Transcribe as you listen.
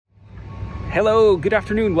Hello, good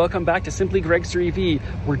afternoon. Welcome back to Simply Greg's EV.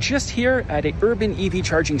 We're just here at an urban EV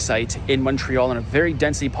charging site in Montreal in a very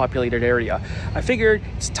densely populated area. I figured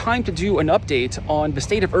it's time to do an update on the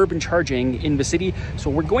state of urban charging in the city. So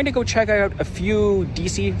we're going to go check out a few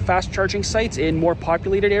DC fast charging sites in more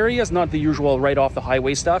populated areas, not the usual right off the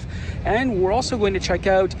highway stuff. And we're also going to check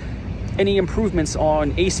out any improvements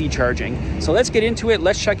on AC charging. So let's get into it.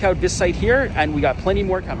 Let's check out this site here, and we got plenty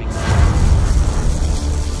more coming.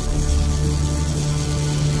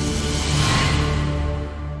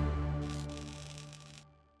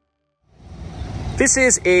 This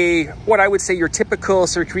is what I would say your typical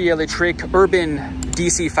circuit electric urban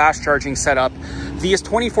DC fast charging setup. These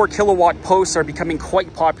 24 kilowatt posts are becoming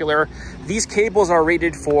quite popular. These cables are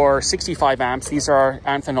rated for 65 amps. These are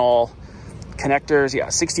Anthanol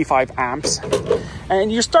connectors, 65 amps.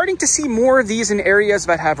 And you're starting to see more of these in areas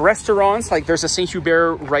that have restaurants, like there's a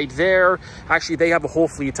Saint-Hubert right there. Actually, they have a whole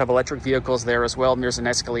fleet of electric vehicles there as well. And there's an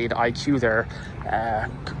Escalade IQ there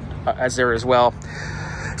as well.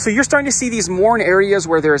 So you're starting to see these more in areas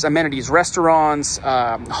where there's amenities, restaurants,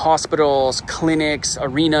 hospitals, clinics,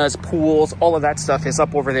 arenas, pools, all of that stuff is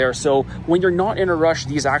up over there. So when you're not in a rush,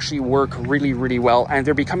 these actually work really, really well, and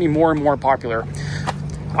they're becoming more and more popular.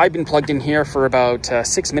 I've been plugged in here for about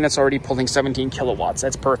 6 minutes already, pulling 17 kilowatts.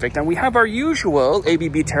 That's perfect. And we have our usual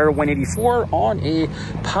ABB Terra 184 on a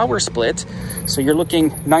power split. So you're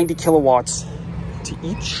looking 90 kilowatts to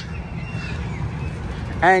each.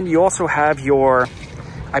 And you also have your,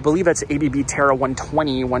 I believe that's ABB Terra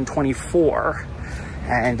 120, 124.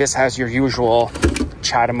 And this has your usual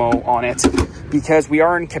CHAdeMO on it. Because we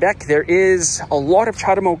are in Quebec, there is a lot of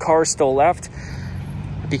CHAdeMO cars still left,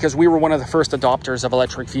 because we were one of the first adopters of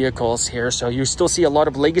electric vehicles here. So you still see a lot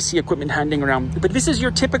of legacy equipment handing around. But this is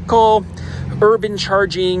your typical urban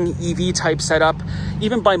charging EV type setup.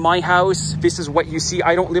 Even by my house, this is what you see.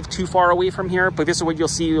 I don't live too far away from here, but this is what you'll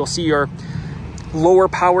see. You'll see your lower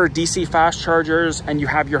power DC fast chargers, and you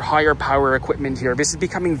have your higher power equipment here. This is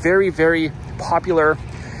becoming very, very popular.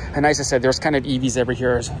 And as I said, there's kind of EVs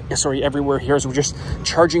everywhere here. So we're just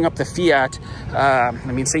charging up the Fiat.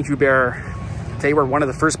 Saint-Hubert, they were one of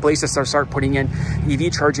the first places to start putting in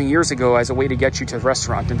EV charging years ago as a way to get you to the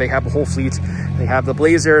restaurant. And they have a whole fleet. They have the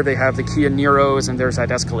Blazer, they have the Kia Niros, and there's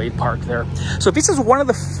that Escalade park there. So this is one of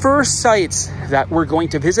the first sites that we're going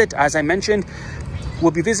to visit. As I mentioned, we'll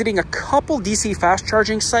be visiting a couple DC fast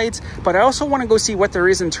charging sites, but I also want to go see what there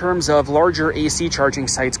is in terms of larger AC charging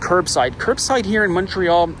sites, Curbside. Curbside here in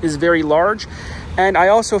Montreal is very large, and I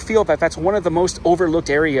also feel that that's one of the most overlooked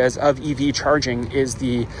areas of EV charging is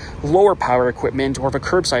the lower power equipment or the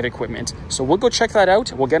Curbside equipment. So we'll go check that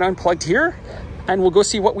out. We'll get unplugged here, and we'll go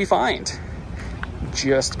see what we find.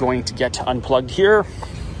 Just going to get unplugged here,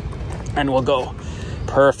 and we'll go.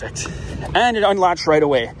 Perfect. And it unlatched right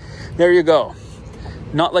away. There you go.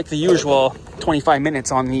 Not like the usual 25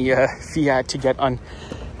 minutes on the Fiat to get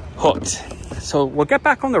unhooked. So we'll get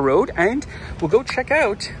back on the road and we'll go check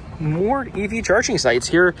out more EV charging sites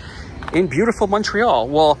here in beautiful Montreal.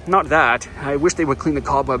 Well, not that. I wish they would clean the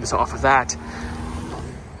cobwebs off of that.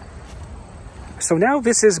 So now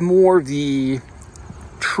this is more the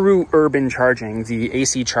true urban charging, the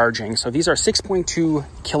AC charging. So these are 6.2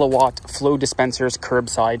 kilowatt flow dispensers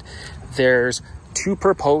Curbside. There's 2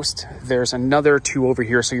 per post. There's another 2 over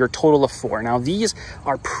here, so your total of 4. Now these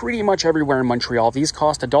are pretty much everywhere in Montreal. These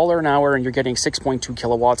cost $1 an hour and you're getting 6.2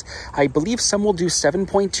 kilowatts. I believe some will do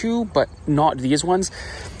 7.2, but not these ones.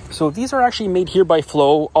 So these are actually made here by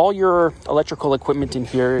Flow. All your electrical equipment in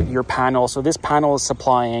here, your panel. So this panel is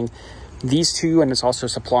supplying these 2, and it's also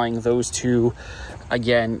supplying those 2.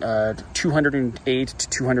 Again, 208 to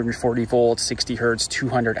 240 volts, 60 hertz,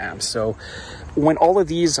 200 amps. So when all of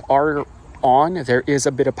these are on, there is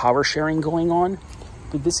a bit of power sharing going on,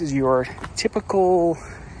 but this is your typical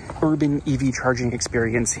urban EV charging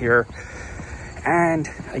experience here. And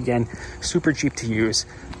again, super cheap to use.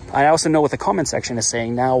 I also know what the comment section is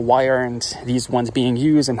saying now, why aren't these ones being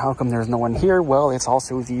used and how come there's no one here? Well, it's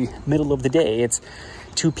also the middle of the day. It's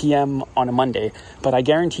 2 p.m. on a Monday, but I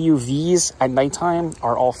guarantee you these at nighttime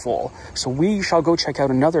are all full. So we shall go check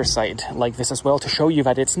out another site like this as well to show you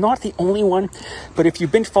that it's not the only one, but if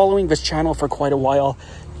you've been following this channel for quite a while,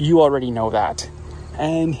 you already know that.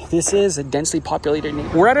 And this is a densely populated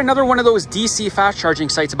neighborhood. We're at another one of those DC fast charging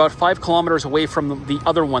sites about 5 kilometers away from the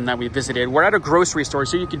other one that we visited. We're at a grocery store,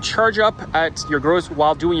 so you can charge up at your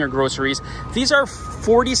while doing your groceries. These are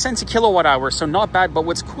 40 cents a kilowatt hour, so not bad. But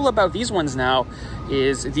what's cool about these ones now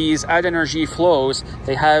is these Ad Energy Flows.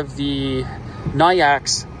 They have the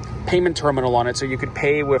NIAX payment terminal on it, so you could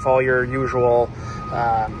pay with all your usual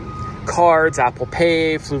cards, Apple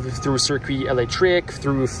Pay, through Circuit Electric,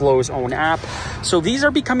 through Flow's own app. So these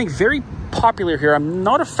are becoming very popular here. I'm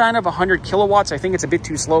not a fan of 100 kilowatts. I think it's a bit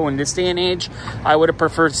too slow in this day and age. I would have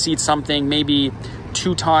preferred to see something maybe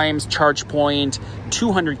 2 times charge point,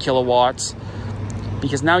 200 kilowatts,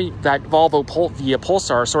 because now that Volvo via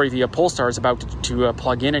Polestar is about to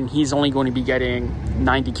plug in, and he's only going to be getting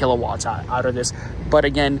 90 kilowatts out of this. But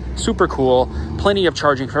again, super cool. Plenty of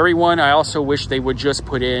charging for everyone. I also wish they would just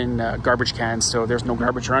put in garbage cans so there's no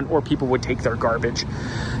garbage around, or people would take their garbage.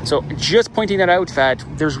 So just pointing that out, that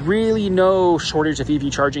there's really no shortage of EV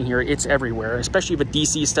charging here. It's everywhere, especially with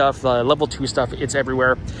DC stuff, level 2 stuff, it's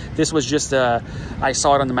everywhere. This was just, I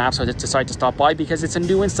saw it on the map, so I just decided to stop by because it's a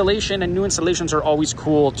new installation, and new installations are always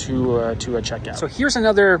cool to check out. So here's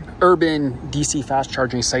another urban DC fast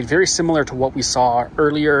charging site, very similar to what we saw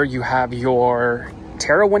earlier. You have your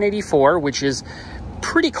Terra 184, which is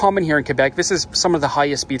pretty common here in Quebec. This is some of the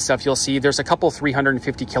highest speed stuff you'll see. There's a couple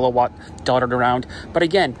 350 kilowatt dotted around, but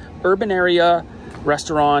again, urban area,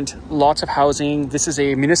 restaurant, lots of housing. This is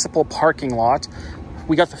a municipal parking lot.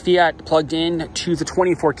 We got the Fiat plugged in to the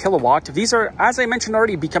 24 kilowatt. These are, as I mentioned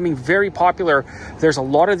already, becoming very popular. There's a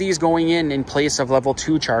lot of these going in place of level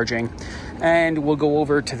 2 charging. And we'll go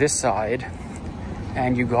over to this side,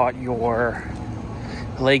 and you got your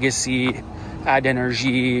Legacy Ad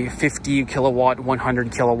Energy 50 kilowatt,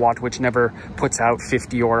 100 kilowatt, which never puts out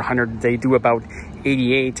 50 or 100. They do about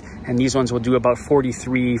 88, and these ones will do about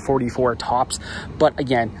 43, 44 tops. But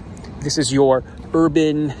again, this is your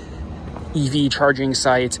urban EV charging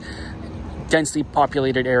site, densely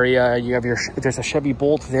populated area. You have there's a Chevy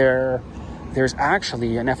Bolt there. There's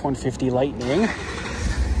actually an F-150 Lightning,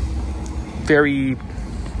 very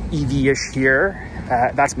EV-ish here.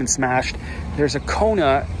 That's been smashed. There's a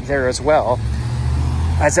Kona there as well.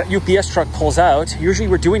 As that UPS truck pulls out, usually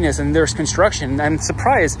we're doing this and there's construction. I'm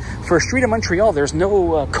surprised for a street in Montreal, there's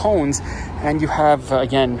no cones. And you have,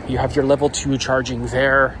 again, you have your level 2 charging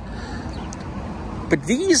there. But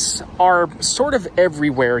these are sort of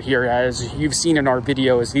everywhere here, as you've seen in our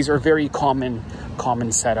videos. These are very common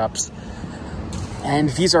setups. And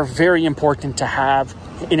these are very important to have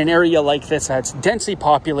in an area like this that's densely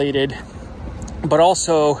populated, but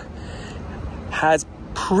also has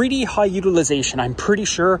pretty high utilization. I'm pretty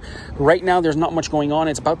sure right now there's not much going on.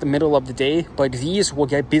 It's about the middle of the day, but these will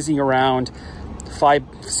get busy around 5,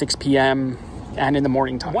 6 p.m. and in the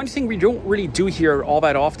morning time. One thing we don't really do here all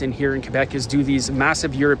that often here in Quebec is do these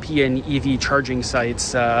massive European EV charging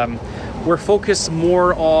sites. We're focused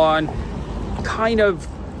more on kind of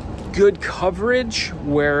good coverage,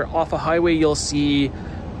 where off a highway you'll see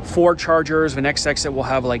 4 chargers. The next exit will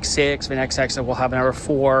have like 6. The next exit will have another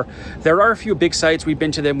 4. There are a few big sites. We've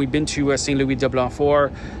been to them. We've been to St. Louis de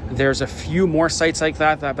Blanfort. There's a few more sites like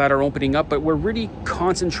that are opening up, but we're really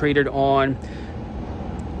concentrated on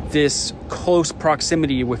this close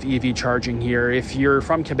proximity with EV charging here. If you're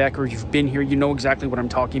from Quebec or you've been here, you know exactly what I'm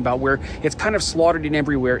talking about, where it's kind of slaughtered in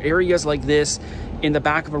everywhere. Areas like this, in the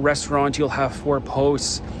back of a restaurant, you'll have 4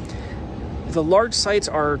 posts. The large sites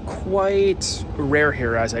are quite rare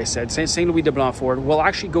here, as I said. St. Louis de Blanfort. We'll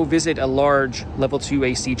actually go visit a large level 2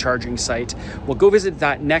 AC charging site. We'll go visit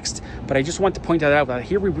that next, but I just want to point that out, that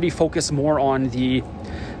here we really focus more on the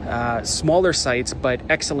smaller sites, but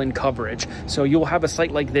excellent coverage. So you'll have a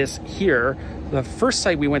site like this here. The first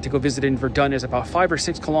site we went to go visit in Verdun is about 5 or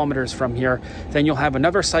 6 kilometers from here. Then you'll have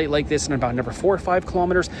another site like this in about another 4 or 5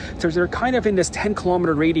 kilometers. So they're kind of in this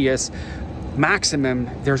 10-kilometer radius maximum.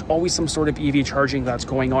 There's always some sort of EV charging that's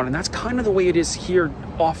going on, and that's kind of the way it is here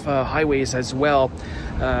off highways as well.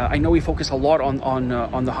 I know we focus a lot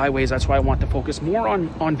on the highways. That's why I want to focus more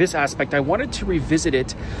on this aspect. I wanted to revisit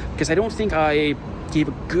it because I don't think I gave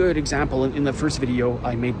a good example in the first video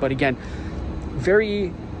I made. But again,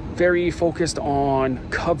 very, very focused on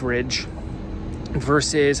coverage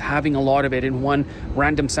versus having a lot of it in one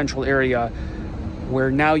random central area, where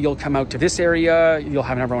now you'll come out to this area, you'll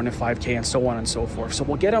have another one in 5K, and so on and so forth. So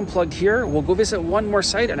we'll get unplugged here. We'll go visit one more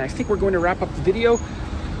site, and I think we're going to wrap up the video.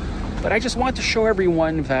 But I just want to show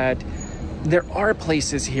everyone that there are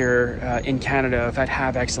places here in Canada that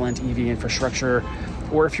have excellent EV infrastructure.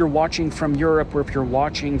 Or if you're watching from Europe, or if you're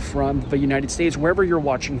watching from the United States, wherever you're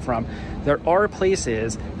watching from, there are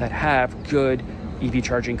places that have good EV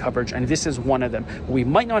charging coverage, and this is one of them. We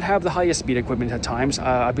might not have the highest speed equipment at times.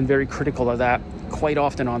 I've been very critical of that quite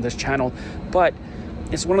often on this channel, but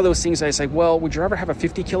it's one of those things that I say, well, would you rather have a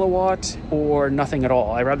 50 kilowatt or nothing at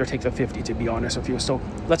all? I'd rather take the 50, to be honest with you. So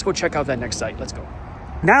let's go check out that next site. Let's go.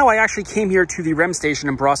 Now I actually came here to the REM station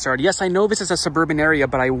in Brossard. Yes, I know this is a suburban area,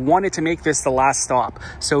 but I wanted to make this the last stop.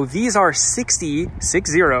 So these are 60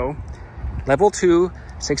 level 2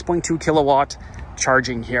 6.2 kilowatt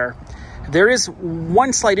charging here. There is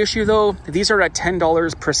one slight issue though. These are at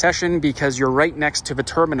 $10 per session because you're right next to the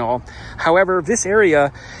terminal. However, this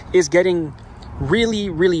area is getting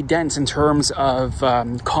really dense in terms of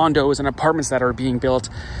condos and apartments that are being built.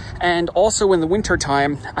 And also in the winter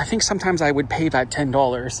time, I think sometimes I would pay that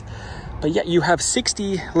 $10. But yet you have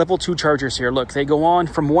 60 level 2 chargers here. Look, they go on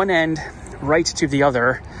from one end right to the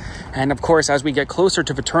other. And of course, as we get closer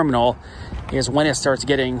to the terminal is when it starts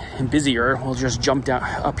getting busier. We'll just jump down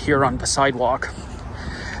up here on the sidewalk.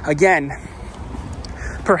 Again,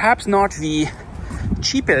 perhaps not the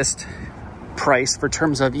cheapest price for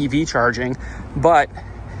terms of EV charging, but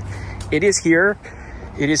it is here.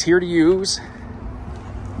 It is here to use.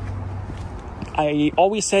 I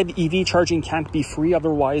always said EV charging can't be free,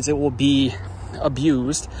 otherwise it will be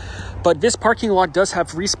abused. But this parking lot does have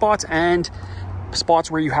free spots and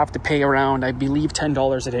spots where you have to pay around, I believe,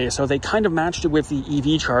 $10 a day. So they kind of matched it with the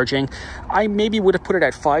EV charging. I maybe would have put it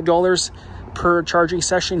at $5 per charging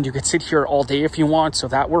session. You could sit here all day if you want, so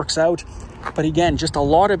that works out. But again, just a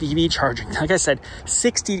lot of EV charging. Like I said,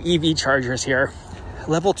 60 EV chargers here.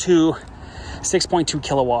 Level 2, 6.2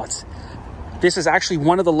 kilowatts. This is actually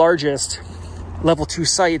one of the largest level 2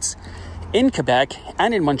 sites in Quebec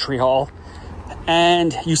and in Montreal.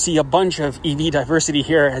 And you see a bunch of EV diversity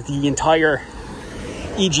here, the entire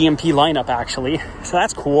EGMP lineup actually. So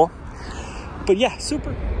that's cool. But yeah,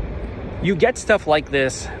 super. You get stuff like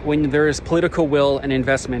this when there is political will and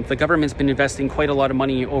investment. The government's been investing quite a lot of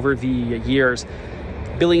money over the years,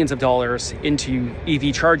 billions of dollars into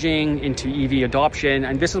EV charging, into EV adoption.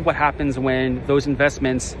 And this is what happens when those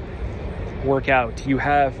investments work out. You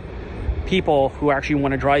have people who actually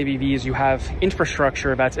want to drive EVs. You have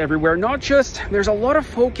infrastructure that's everywhere. Not just, there's a lot of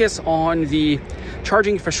focus on the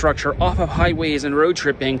charging infrastructure off of highways and road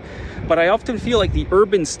tripping, but I often feel like the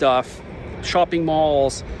urban stuff, shopping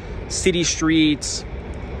malls, city streets,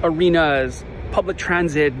 arenas, public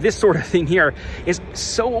transit, this sort of thing here is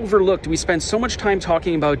so overlooked. We spend so much time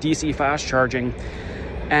talking about DC fast charging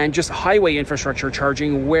and just highway infrastructure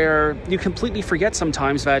charging, where you completely forget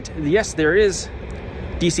sometimes that yes, there is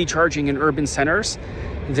DC charging in urban centers.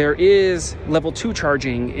 There is level 2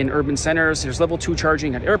 charging in urban centers. There's level 2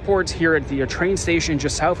 charging at airports, here at the train station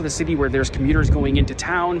just south of the city where there's commuters going into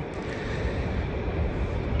town.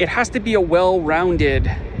 It has to be a well-rounded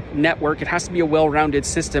network. It has to be a well-rounded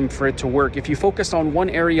system for it to work. If you focus on one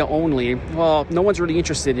area only, well, no one's really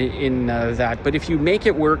interested in that. But if you make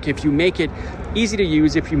it work, if you make it easy to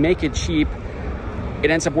use, if you make it cheap,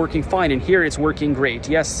 it ends up working fine. And here it's working great.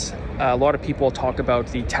 Yes, a lot of people talk about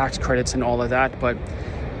the tax credits and all of that, but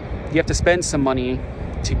you have to spend some money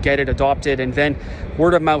to get it adopted, and then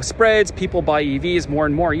word of mouth spreads. People buy EVs more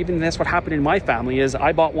and more. Even that's what happened in my family. Is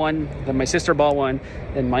I bought one, then my sister bought one,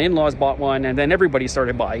 then my in-laws bought one, and then everybody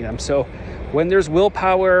started buying them. So when there's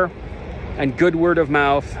willpower and good word of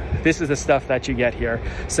mouth, this is the stuff that you get here.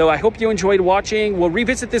 So I hope you enjoyed watching. We'll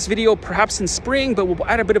revisit this video perhaps in spring, but we'll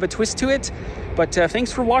add a bit of a twist to it. But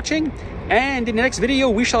thanks for watching, and in the next video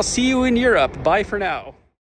we shall see you in Europe. Bye for now.